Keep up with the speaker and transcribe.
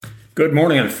Good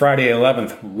morning on Friday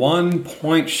 11th. 1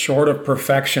 point short of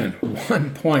perfection.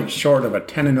 1 point short of a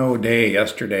 10-0 day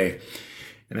yesterday.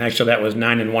 And actually that was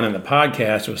 9-1 in the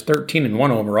podcast. It was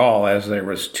 13-1 overall, as there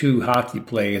was two hockey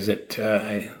plays that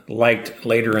I liked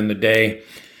later in the day.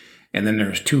 And then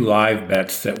there's two live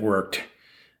bets that worked.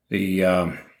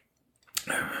 The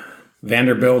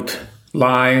Vanderbilt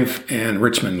live and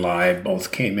Richmond live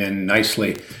both came in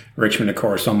nicely. Richmond, of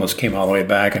course, almost came all the way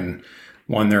back and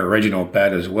won their original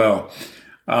bet as well.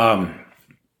 All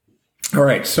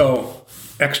right, so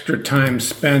extra time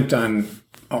spent on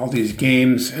all these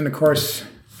games. And of course,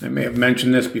 I may have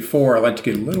mentioned this before, I like to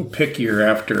get a little pickier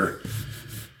after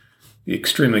the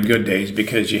extremely good days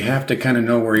because you have to kind of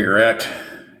know where you're at.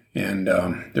 And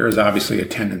there is obviously a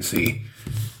tendency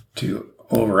to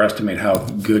overestimate how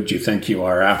good you think you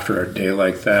are after a day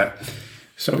like that.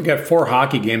 So we got 4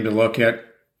 hockey games to look at.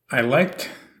 I liked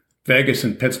Vegas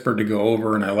and Pittsburgh to go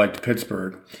over, and I liked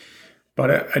Pittsburgh.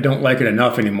 But I don't like it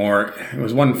enough anymore. It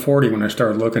was 140 when I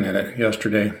started looking at it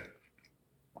yesterday.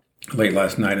 Late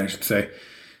last night, I should say.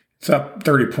 It's up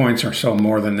 30 points or so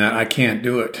more than that. I can't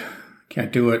do it.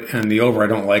 And the over I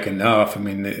don't like enough. I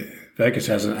mean, Vegas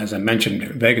hasn't, as I mentioned,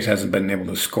 Vegas hasn't been able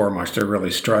to score much. They're really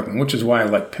struggling, which is why I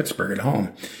like Pittsburgh at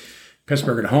home.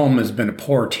 Pittsburgh at home has been a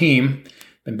poor team.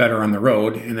 Been better on the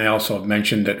road, and I also have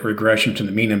mentioned that regression to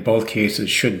the mean in both cases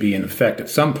should be in effect at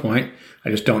some point.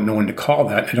 I just don't know when to call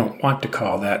that. I don't want to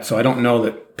call that, so I don't know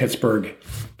that Pittsburgh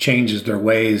changes their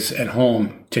ways at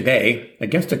home today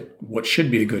against what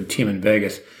should be a good team in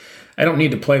Vegas. I don't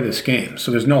need to play this game, so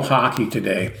there's no hockey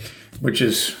today, which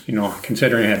is,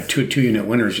 considering I had two unit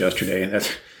winners yesterday, and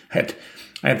I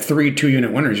had 3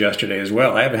 2-unit winners yesterday as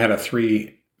well. I haven't had a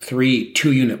three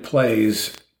 2-unit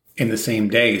plays in the same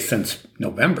day since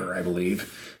November, I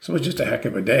believe. So it was just a heck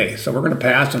of a day. So we're going to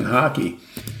pass on hockey.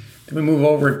 Then we move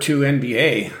over to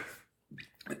NBA.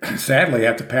 Sadly, I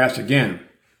have to pass again.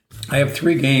 I have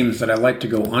 3 games that I like to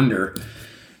go under,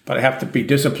 but I have to be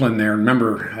disciplined there.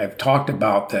 Remember, I've talked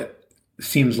about that. It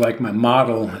seems like my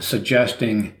model is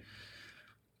suggesting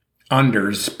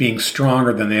unders being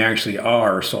stronger than they actually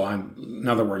are. So in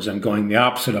other words, I'm going the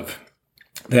opposite of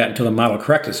that until the model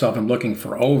corrects itself. I'm looking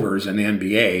for overs in the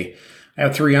NBA. I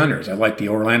have 3 unders. I like the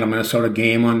Orlando-Minnesota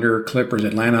game under,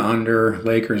 Clippers-Atlanta under,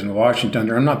 Lakers and Washington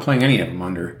under. I'm not playing any of them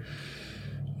under.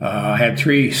 I had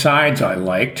 3 sides I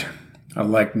liked. I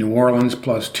liked New Orleans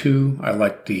 +2. I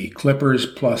liked the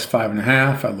Clippers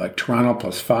 +5.5. I liked Toronto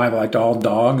 +5. I liked all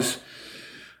dogs,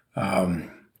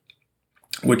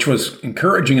 which was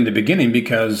encouraging in the beginning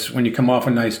because when you come off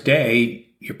a nice day,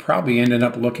 you probably ended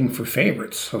up looking for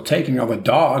favorites. So taking all the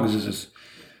dogs is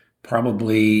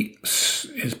probably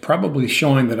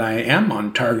showing that I am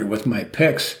on target with my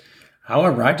picks.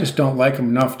 However, I just don't like them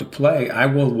enough to play. I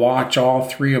will watch all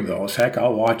 3 of those. Heck,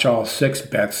 I'll watch all 6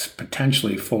 bets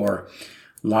potentially for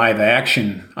live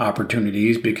action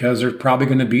opportunities because they're probably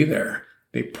going to be there.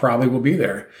 They probably will be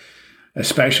there,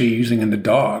 especially using in the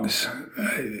dogs.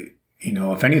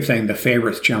 If anything, the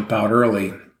favorites jump out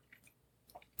early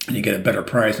and you get a better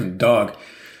price than the dog.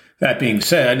 That being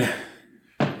said,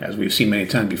 as we've seen many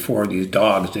times before, these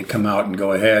dogs, they come out and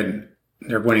go ahead.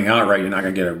 They're winning outright. You're not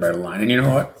going to get a better line. And you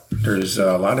know what? There's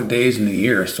a lot of days in the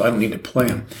year, so I don't need to play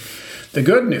them. The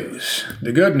good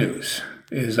news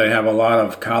is I have a lot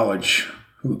of college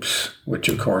hoops, which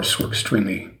of course were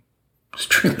extremely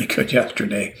good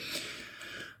yesterday.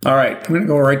 All right, I'm going to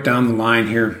go right down the line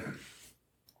here.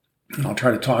 And I'll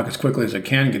try to talk as quickly as I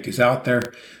can, get these out there.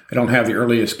 I don't have the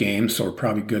earliest games, so we're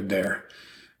probably good there.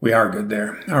 We are good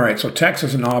there. All right, so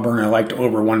Texas and Auburn, I liked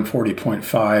over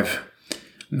 140.5.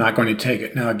 I'm not going to take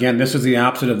it. Now, again, this is the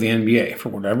opposite of the NBA. For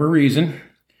whatever reason,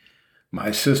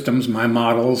 my systems, my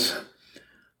models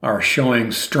are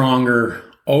showing stronger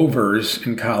overs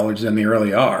in college than they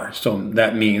really are. So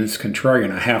that means,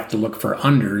 contrarian, I have to look for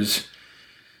unders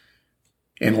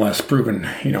unless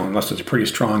it's a pretty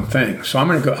strong thing. So I'm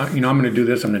going to go, I'm going to do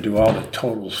this. I'm going to do all the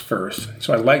totals first.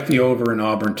 So I like the over in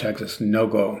Auburn, Texas, no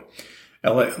go.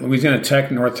 Louisiana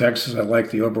Tech, North Texas, I like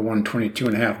the over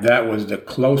 122.5. That was the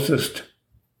closest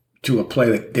to a play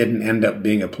that didn't end up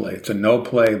being a play. It's a no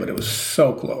play, but it was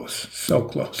so close.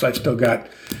 I still got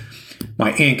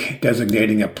my ink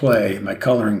designating a play, my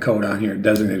coloring code on here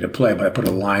designated a play, but I put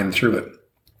a line through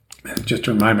it just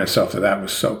to remind myself that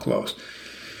was so close.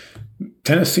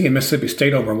 Tennessee and Mississippi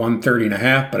State over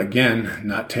 130.5, but again,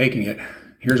 not taking it.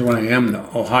 Here's what I am, though.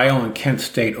 Ohio and Kent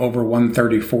State over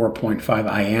 134.5.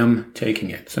 I am taking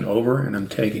it. It's an over, and I'm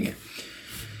taking it.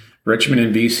 Richmond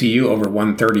and VCU over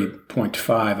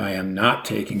 130.5. I am not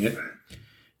taking it.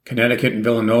 Connecticut and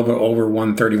Villanova over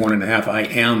 131.5. I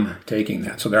am taking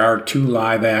that. So there are 2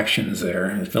 live actions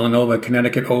there. Villanova,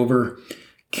 Connecticut over,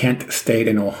 Kent State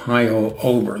and Ohio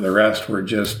over. The rest were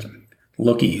just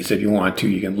lookies. If you want to,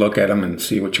 you can look at them and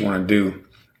see what you want to do.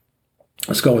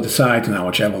 Let's go with the sides now,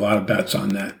 which I have a lot of bets on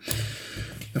that.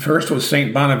 The first was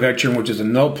St. Bonaventure, which is a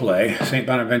no play. St.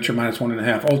 Bonaventure minus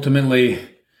 1.5. Ultimately,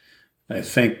 I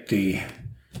think the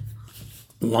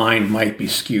line might be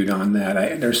skewed on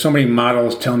that. There's so many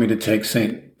models telling me to take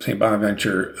St.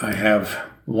 Bonaventure. I have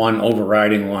one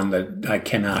overriding one that I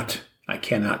cannot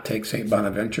take St.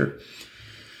 Bonaventure.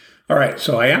 All right,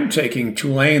 so I am taking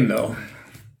Tulane, though.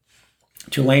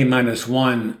 Tulane minus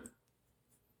 1.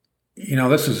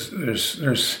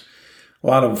 There's a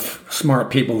lot of smart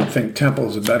people who think Temple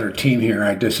is a better team here.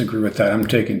 I disagree with that. I'm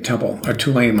taking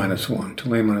Tulane minus 1.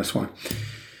 Tulane minus 1.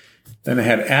 Then I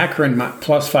had Akron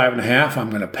plus 5.5. I'm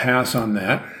going to pass on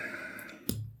that.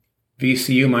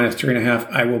 VCU minus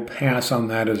 3.5. I will pass on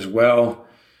that as well.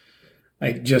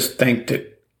 I just think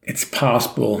that it's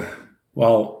possible.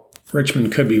 While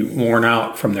Richmond could be worn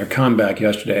out from their comeback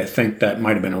yesterday, I think that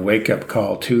might have been a wake-up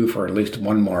call too for at least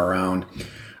one more round.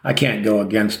 I can't go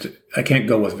with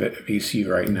VCU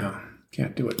right now.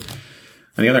 Can't do it.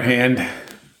 On the other hand,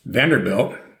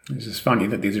 Vanderbilt. This is funny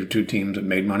that these are 2 teams that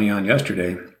made money on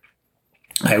yesterday.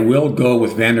 I will go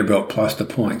with Vanderbilt plus the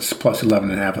points, plus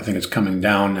 11.5. I think it's coming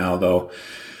down now, though,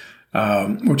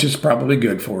 which is probably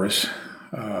good for us.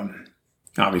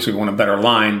 Obviously, we want a better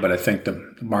line, but I think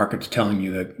the market's telling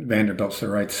you that Vanderbilt's the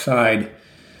right side.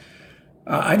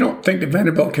 I don't think that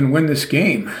Vanderbilt can win this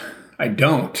game. I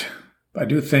don't. I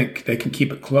do think they can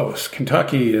keep it close.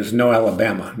 Kentucky is no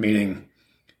Alabama, meaning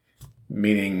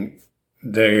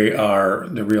they are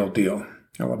the real deal.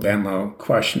 Alabama,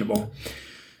 questionable.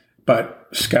 But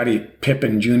Scottie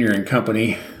Pippen Jr. and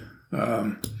company,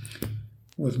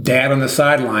 with Dad on the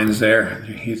sidelines there,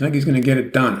 you think he's going to get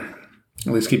it done.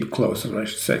 At least keep it close, is what I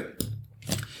should say.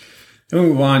 Then we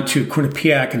move on to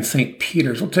Quinnipiac and St.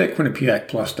 Peter's. We'll take Quinnipiac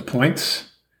plus the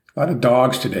points. A lot of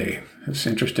dogs today. It's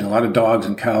interesting. A lot of dogs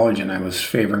in college, and I was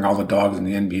favoring all the dogs in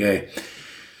the NBA.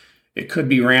 It could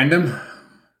be random.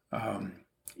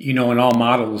 In all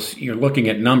models, you're looking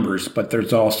at numbers, but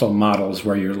there's also models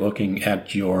where you're looking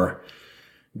at your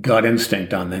gut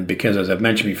instinct on them because, as I've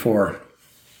mentioned before,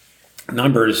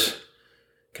 numbers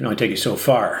can only take you so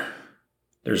far.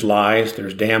 There's lies,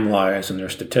 there's damn lies, and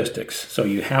there's statistics. So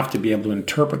you have to be able to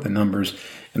interpret the numbers,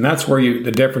 and that's where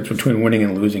the difference between winning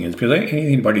and losing is, because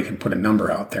anybody can put a number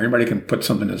out there. Anybody can put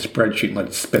something in a spreadsheet and let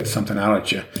it spit something out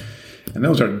at you. And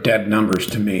those are dead numbers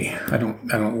to me. I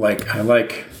like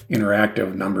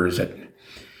interactive numbers that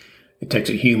it takes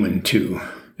a human to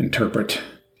interpret.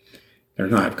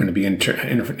 There's not going to be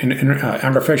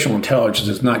artificial intelligence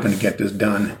is not going to get this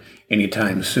done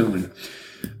anytime soon.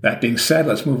 That being said,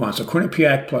 let's move on. So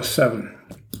Quinnipiac plus 7.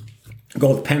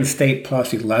 Go with Penn State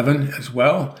plus 11 as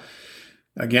well.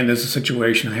 Again, this is a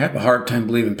situation I have a hard time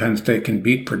believing Penn State can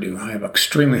beat Purdue. I have an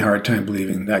extremely hard time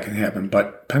believing that can happen.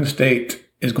 But Penn State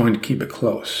is going to keep it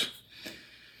close.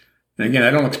 And again, I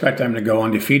don't expect them to go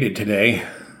undefeated today.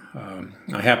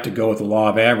 I have to go with the law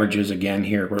of averages again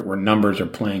here, where numbers are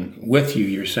playing with you.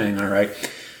 You're saying, all right,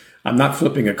 I'm not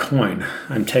flipping a coin.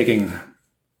 I'm taking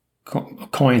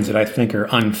coins that I think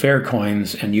are unfair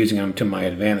coins and using them to my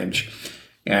advantage.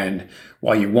 And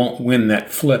while you won't win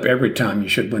that flip every time, you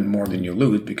should win more than you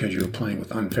lose because you're playing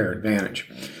with unfair advantage.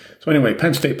 So anyway,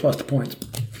 Penn State plus the points.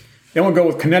 Then we'll go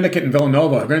with Connecticut and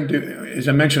Villanova. I'm going to do, as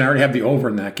I mentioned, I already have the over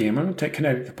in that game. I'm going to take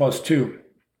Connecticut plus 2.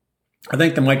 I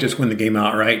think they might just win the game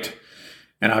outright.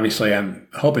 And obviously, I'm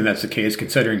hoping that's the case,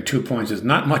 considering 2 points is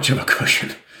not much of a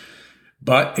cushion.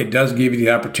 But it does give you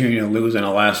the opportunity to lose in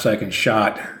a last-second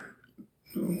shot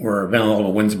where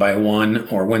Villanova wins by 1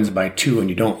 or wins by 2 and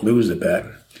you don't lose the bet.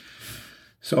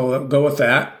 So I'll go with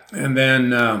that. And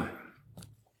then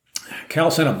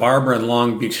Cal Santa Barbara and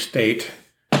Long Beach State.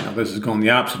 Now this is going the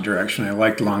opposite direction. I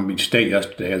liked Long Beach State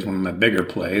yesterday as one of my bigger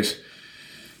plays.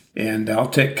 And I'll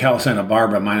take Cal Santa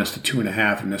Barbara minus the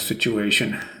 2.5 in this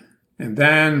situation. And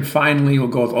then finally we'll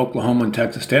go with Oklahoma and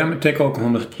Texas State. I'm going to take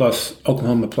Oklahoma plus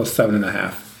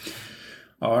 7.5.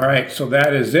 All right, so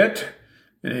that is it.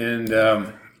 And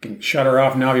you can shut her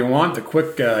off now if you want. The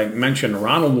quick, I mentioned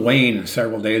Ronald Wayne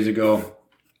several days ago.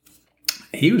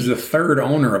 He was the third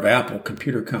owner of Apple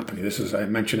Computer Company. This is, I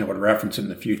mentioned I would reference it in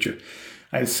the future.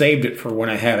 I saved it for when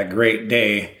I had a great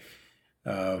day.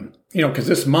 Because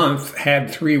this month had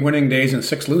 3 winning days and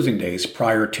 6 losing days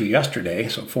prior to yesterday.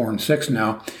 So 4 and 6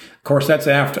 now. Of course, that's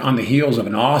after on the heels of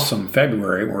an awesome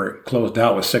February where it closed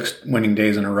out with 6 winning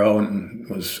days in a row and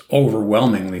was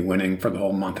overwhelmingly winning for the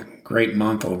whole month. Great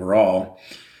month overall.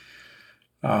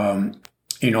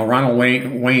 Ronald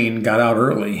Wayne got out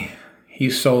early. He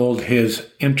sold his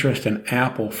interest in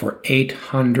Apple for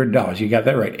 $800. You got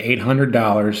that right,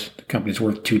 $800. The company's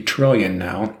worth $2 trillion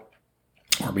now,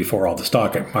 or before all the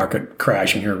stock market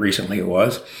crashing here recently it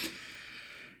was.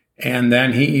 And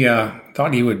then he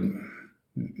thought he would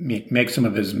make some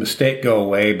of his mistake go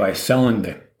away by selling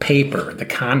the paper, the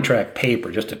contract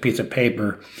paper, just a piece of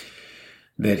paper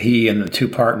that he and the two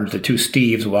partners, the two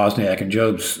Steves, Wozniak and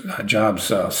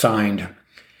Jobs signed.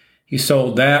 He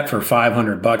sold that for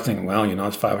 $500. Thinking, well,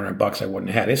 it's $500 I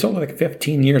wouldn't have had. They sold it like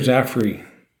 15 years after the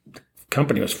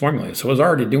company was formulated, so it was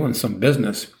already doing some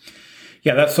business.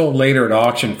 Yeah, that sold later at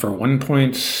auction for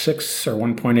 1.6 or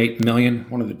 1.8 million,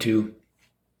 one of the two.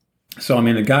 So,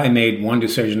 the guy made one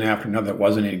decision after another that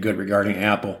wasn't any good regarding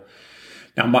Apple.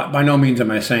 Now, by no means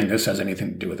am I saying this has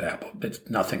anything to do with Apple. It's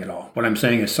nothing at all. What I'm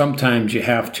saying is sometimes you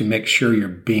have to make sure you're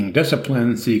being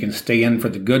disciplined so you can stay in for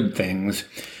the good things.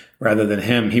 Rather than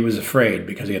him, he was afraid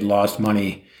because he had lost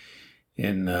money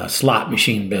in slot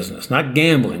machine business. Not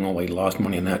gambling, although he lost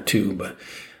money in that too, but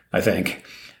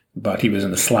he was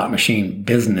in the slot machine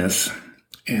business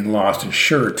and lost his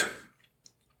shirt.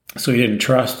 So he didn't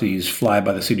trust these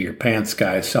fly-by-the-seat-of-your-pants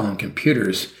guys selling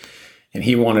computers, and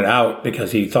he wanted out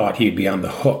because he thought he'd be on the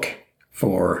hook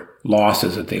for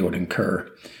losses that they would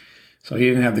incur. So he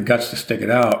didn't have the guts to stick it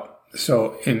out.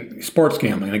 So in sports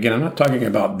gambling, and again, I'm not talking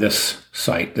about this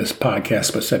site, this podcast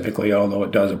specifically, although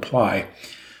it does apply.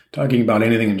 Talking about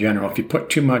anything in general. If you put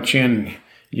too much in,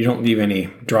 you don't leave any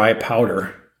dry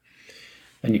powder,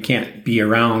 then you can't be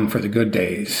around for the good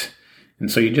days.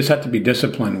 And so you just have to be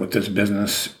disciplined with this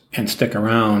business and stick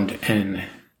around and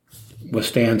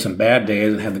withstand some bad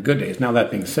days and have the good days. Now,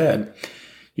 that being said,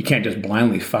 you can't just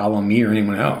blindly follow me or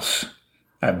anyone else.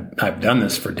 I've done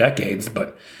this for decades,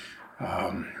 but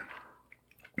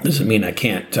doesn't mean I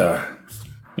can't,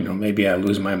 maybe I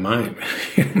lose my mind.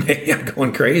 Maybe I'm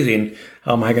going crazy, and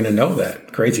how am I going to know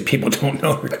that? Crazy people don't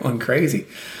know they're going crazy.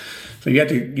 So you have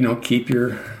to, keep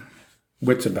your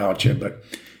wits about you. But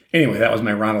anyway, that was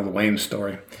my Ronald Wayne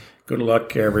story. Good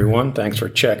luck, everyone. Thanks for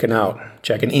checking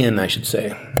in, I should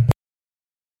say.